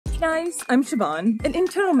guys, I'm Siobhan, an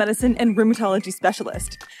internal medicine and rheumatology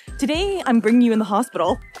specialist. Today, I'm bringing you in the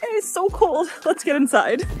hospital. It's so cold. Let's get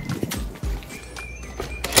inside.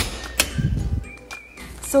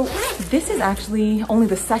 So this is actually only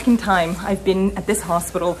the second time I've been at this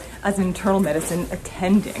hospital as an internal medicine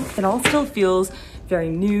attending. It all still feels very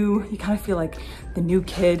new. You kind of feel like the new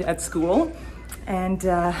kid at school. And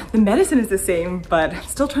the medicine is the same, but I'm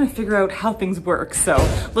still trying to figure out how things work. So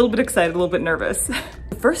a little bit excited, a little bit nervous.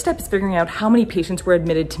 The first step is figuring out how many patients were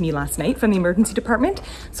admitted to me last night from the emergency department.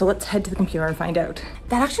 So let's head to the computer and find out.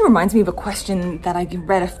 That actually reminds me of a question that I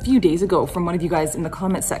read a few days ago from one of you guys in the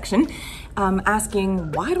comment section,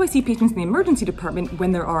 asking, why do I see patients in the emergency department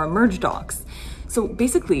when there are emerge docs? So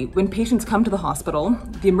basically, when patients come to the hospital,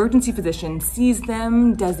 the emergency physician sees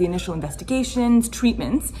them, does the initial investigations,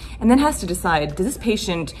 treatments, and then has to decide, does this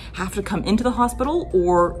patient have to come into the hospital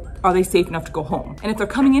or are they safe enough to go home? And if they're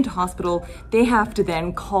coming into hospital, they have to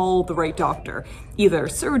then call the right doctor, either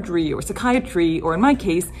surgery or psychiatry, or in my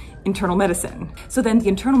case, internal medicine. So then the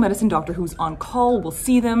internal medicine doctor who's on call will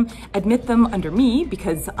see them, admit them under me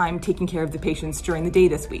because I'm taking care of the patients during the day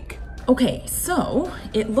this week. Okay, so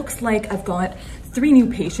it looks like I've got 3 new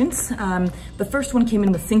patients. The first one came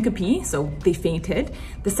in with syncope, so they fainted.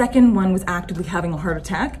 The second one was actively having a heart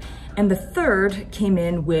attack. And the third came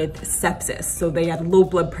in with sepsis, so they had low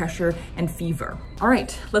blood pressure and fever. All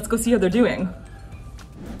right, let's go see how they're doing.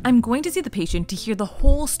 I'm going to see the patient to hear the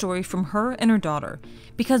whole story from her and her daughter,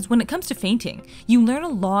 because when it comes to fainting, you learn a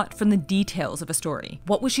lot from the details of a story.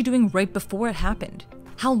 What was she doing right before it happened?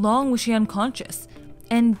 How long was she unconscious?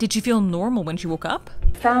 And did she feel normal when she woke up?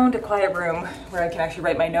 Found a quiet room where I can actually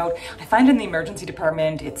write my note. I find in the emergency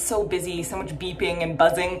department, it's so busy, so much beeping and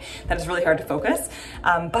buzzing that it's really hard to focus.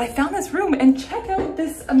 But I found this room, and check out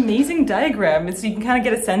this amazing diagram so you can kind of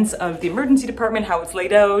get a sense of the emergency department, how it's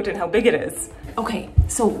laid out and how big it is. Okay,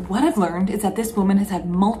 so what I've learned is that this woman has had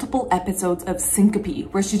multiple episodes of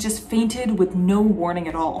syncope where she just fainted with no warning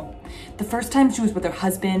at all. The first time she was with her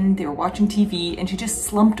husband, they were watching TV, and she just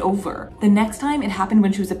slumped over. The next time it happened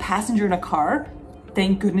when she was a passenger in a car.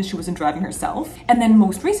 Thank goodness she wasn't driving herself. And then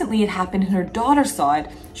most recently it happened and her daughter saw it.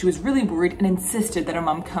 She was really worried and insisted that her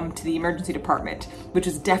mom come to the emergency department, which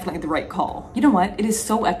is definitely the right call. You know what? It is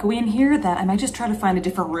so echoey in here that I might just try to find a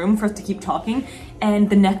different room for us to keep talking. And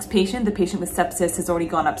the next patient, the patient with sepsis, has already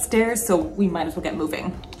gone upstairs, so we might as well get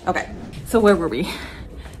moving. Okay, so where were we?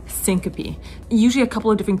 Syncope. Usually a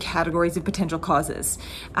couple of different categories of potential causes.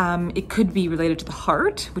 It could be related to the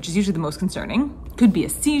heart, which is usually the most concerning. Could be a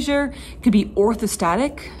seizure, could be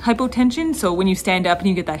orthostatic hypotension, so when you stand up and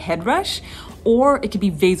you get that head rush, or it could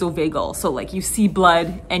be vasovagal, so like you see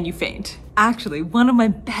blood and you faint. Actually, one of my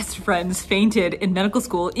best friends fainted in medical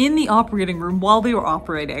school in the operating room while they were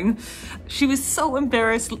operating. She was so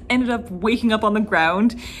embarrassed, ended up waking up on the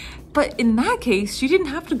ground. But in that case, she didn't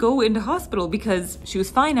have to go into hospital because she was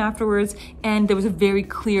fine afterwards and there was a very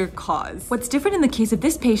clear cause. What's different in the case of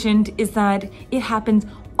this patient is that it happens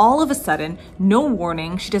all of a sudden, no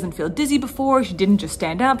warning. She doesn't feel dizzy before, she didn't just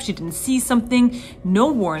stand up, she didn't see something. No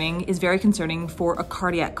warning is very concerning for a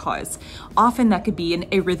cardiac cause. Often that could be an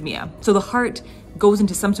arrhythmia. So the heart goes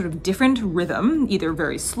into some sort of different rhythm, either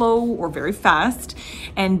very slow or very fast.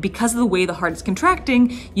 And because of the way the heart is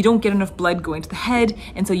contracting, you don't get enough blood going to the head,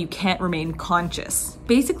 and so you can't remain conscious.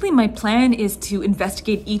 Basically, my plan is to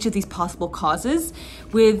investigate each of these possible causes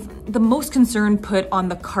with the most concern put on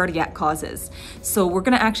the cardiac causes. So we're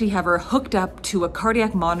gonna actually have her hooked up to a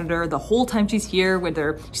cardiac monitor the whole time she's here,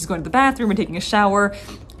 whether she's going to the bathroom or taking a shower.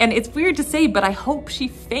 And it's weird to say, but I hope she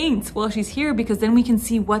faints while she's here because then we can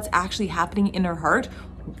see what's actually happening in her heart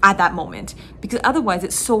at that moment, because otherwise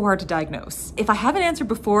it's so hard to diagnose. If I have an answer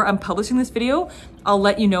before I'm publishing this video, I'll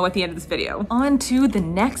let you know at the end of this video. On to the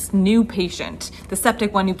next new patient, the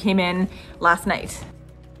septic one who came in last night.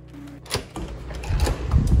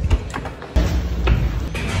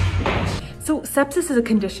 So sepsis is a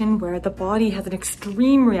condition where the body has an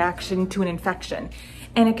extreme reaction to an infection,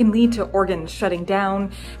 and it can lead to organs shutting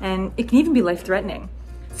down, and it can even be life-threatening.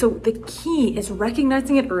 So the key is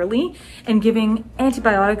recognizing it early and giving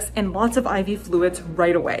antibiotics and lots of IV fluids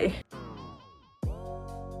right away.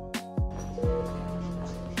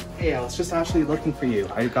 Hey, I was just actually looking for you.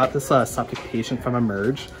 I got this septic patient from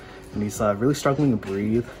Emerge, and he's really struggling to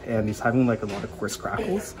breathe, and he's having like a lot of coarse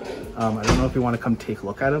crackles. I don't know if you want to come take a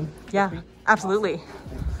look at him. Yeah, absolutely.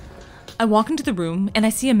 I walk into the room and I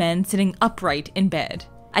see a man sitting upright in bed.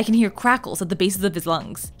 I can hear crackles at the bases of his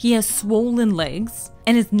lungs. He has swollen legs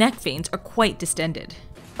and his neck veins are quite distended.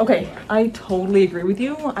 Okay, I totally agree with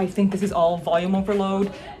you. I think this is all volume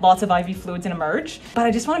overload, lots of IV fluids and Emerge, but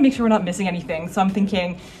I just want to make sure we're not missing anything. So I'm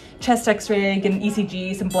thinking, chest x-ray, get an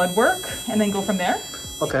ECG, some blood work, and then go from there.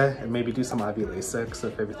 Okay, and maybe do some IV Lasix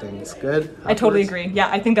if everything's good afterwards. I totally agree. Yeah,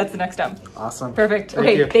 I think that's the next step. Awesome. Perfect.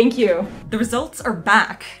 Okay, thank you. The results are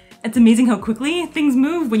back. It's amazing how quickly things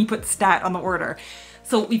move when you put stat on the order.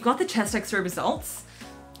 So we've got the chest x-ray results,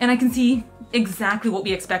 and I can see exactly what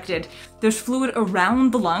we expected. There's fluid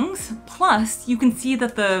around the lungs, plus you can see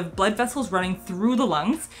that the blood vessels running through the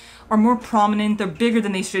lungs are more prominent, they're bigger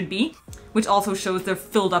than they should be, which also shows they're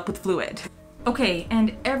filled up with fluid. Okay,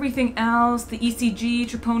 and everything else, the ECG,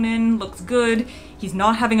 troponin looks good. He's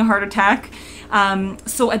not having a heart attack.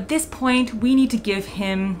 So at this point, we need to give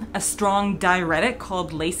him a strong diuretic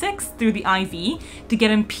called Lasix through the IV to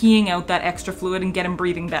get him peeing out that extra fluid and get him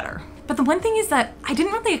breathing better. But the one thing is that I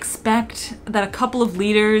didn't really expect that a couple of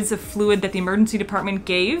liters of fluid that the emergency department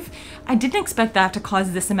gave, I didn't expect that to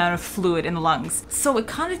cause this amount of fluid in the lungs. So it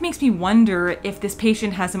kind of makes me wonder if this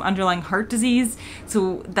patient has some underlying heart disease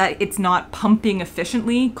so that it's not pumping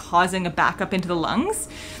efficiently, causing a backup into the lungs.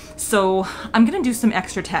 So I'm gonna do some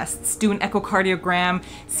extra tests, do an echocardiogram,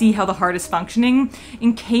 see how the heart is functioning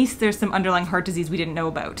in case there's some underlying heart disease we didn't know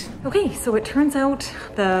about. Okay, so it turns out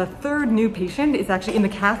the third new patient is actually in the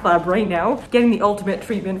cath lab right now, getting the ultimate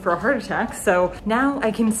treatment for a heart attack. So now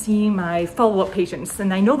I can see my follow-up patients,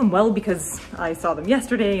 and I know them well because I saw them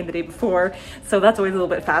yesterday and the day before, so that's always a little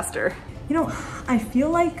bit faster. You know, I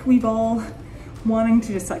feel like we've all wanting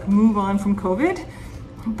to just like move on from COVID,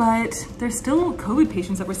 but there's still COVID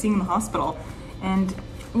patients that we're seeing in the hospital. And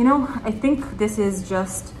you know, I think this is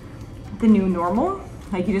just the new normal.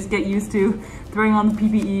 Like you just get used to throwing on the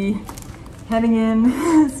PPE, heading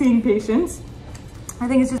in, seeing patients. I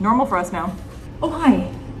think it's just normal for us now. Oh,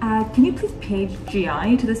 hi. Can you please page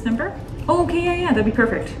GI to this number? Oh, okay, yeah, that'd be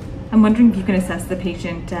perfect. I'm wondering if you can assess the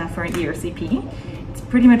patient for an ERCP. It's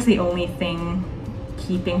pretty much the only thing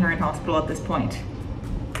keeping her in hospital at this point.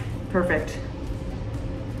 Perfect.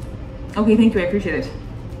 Okay, thank you, I appreciate it.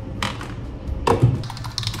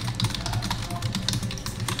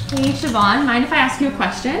 Hey Siobhan, mind if I ask you a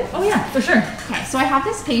question? Oh yeah, for sure. Okay, so I have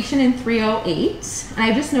this patient in 308, and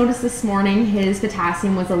I just noticed this morning his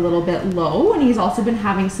potassium was a little bit low, and he's also been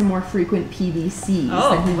having some more frequent PVCs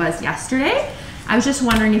than he was yesterday. I was just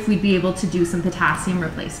wondering if we'd be able to do some potassium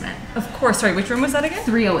replacement. Of course, sorry, which room was that again?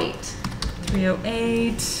 308.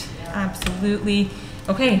 308, absolutely.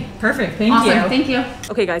 Okay, perfect, thank you. Awesome, thank you.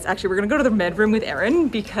 Okay guys, actually we're gonna go to the med room with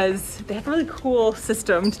Eryn because they have a really cool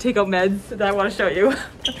system to take out meds that I wanna show you.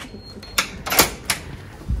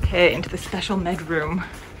 Okay, into the special med room.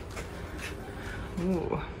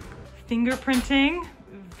 Ooh. Fingerprinting,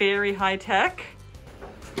 very high tech.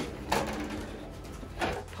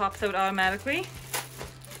 Pops out automatically.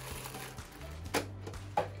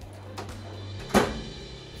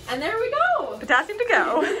 And there we go. Potassium to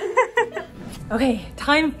go. Okay,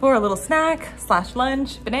 time for a little snack /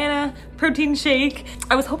 lunch, banana, protein shake.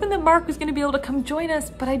 I was hoping that Mark was gonna be able to come join us,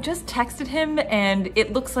 but I just texted him and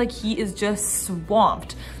it looks like he is just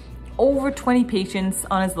swamped. Over 20 patients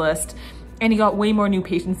on his list, and he got way more new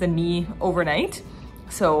patients than me overnight.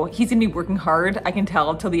 So he's gonna be working hard, I can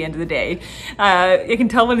tell, till the end of the day. I can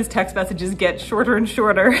tell when his text messages get shorter and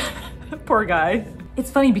shorter. Poor guy. It's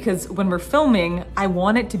funny because when we're filming, I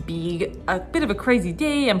want it to be a bit of a crazy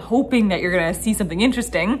day. I'm hoping that you're gonna see something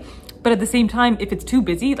interesting, but at the same time, if it's too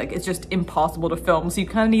busy, like it's just impossible to film. So you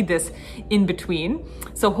kind of need this in between.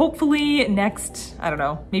 So hopefully next, I don't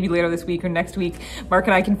know, maybe later this week or next week, Mark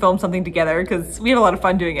and I can film something together because we have a lot of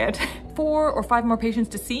fun doing it. 4 or 5 more patients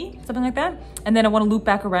to see, something like that. And then I want to loop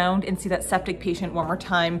back around and see that septic patient one more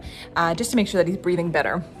time, just to make sure that he's breathing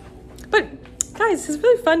better. But guys, it's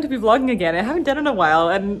really fun to be vlogging again. I haven't done it in a while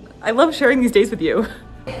and I love sharing these days with you.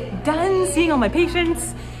 Done seeing all my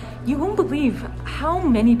patients. You won't believe how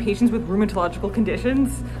many patients with rheumatological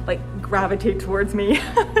conditions like gravitate towards me.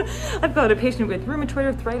 I've got a patient with rheumatoid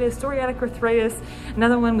arthritis, psoriatic arthritis,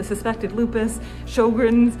 another one with suspected lupus,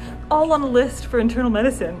 Sjogren's, all on a list for internal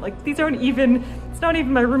medicine. Like these aren't even, it's not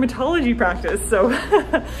even my rheumatology practice. So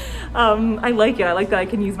I like it. I like that I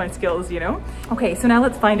can use my skills, you know? Okay, so now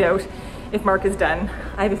let's find out if Mark is done.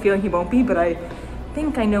 I have a feeling he won't be, but I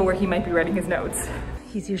think I know where he might be writing his notes.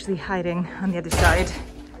 He's usually hiding on the other side.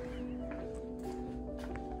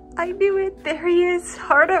 I knew it, there he is,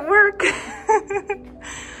 hard at work. Do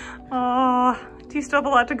you still have a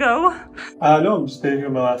lot to go? No, I'm just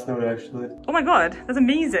taking my last note actually. Oh my God, that's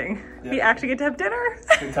amazing. Yeah. We actually get to have dinner.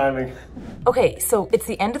 Good timing. Okay, so it's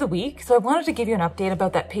the end of the week, so I wanted to give you an update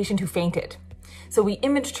about that patient who fainted. So we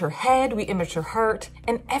imaged her head, we imaged her heart,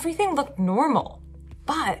 and everything looked normal.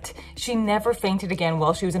 But she never fainted again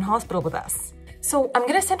while she was in hospital with us. So I'm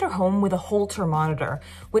gonna send her home with a Holter monitor,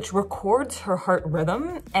 which records her heart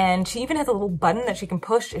rhythm, and she even has a little button that she can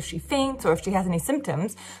push if she faints or if she has any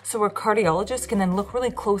symptoms, so her cardiologist can then look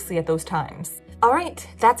really closely at those times. All right,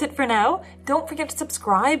 that's it for now. Don't forget to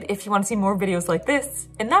subscribe if you want to see more videos like this,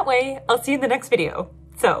 and that way I'll see you in the next video.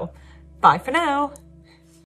 So, bye for now.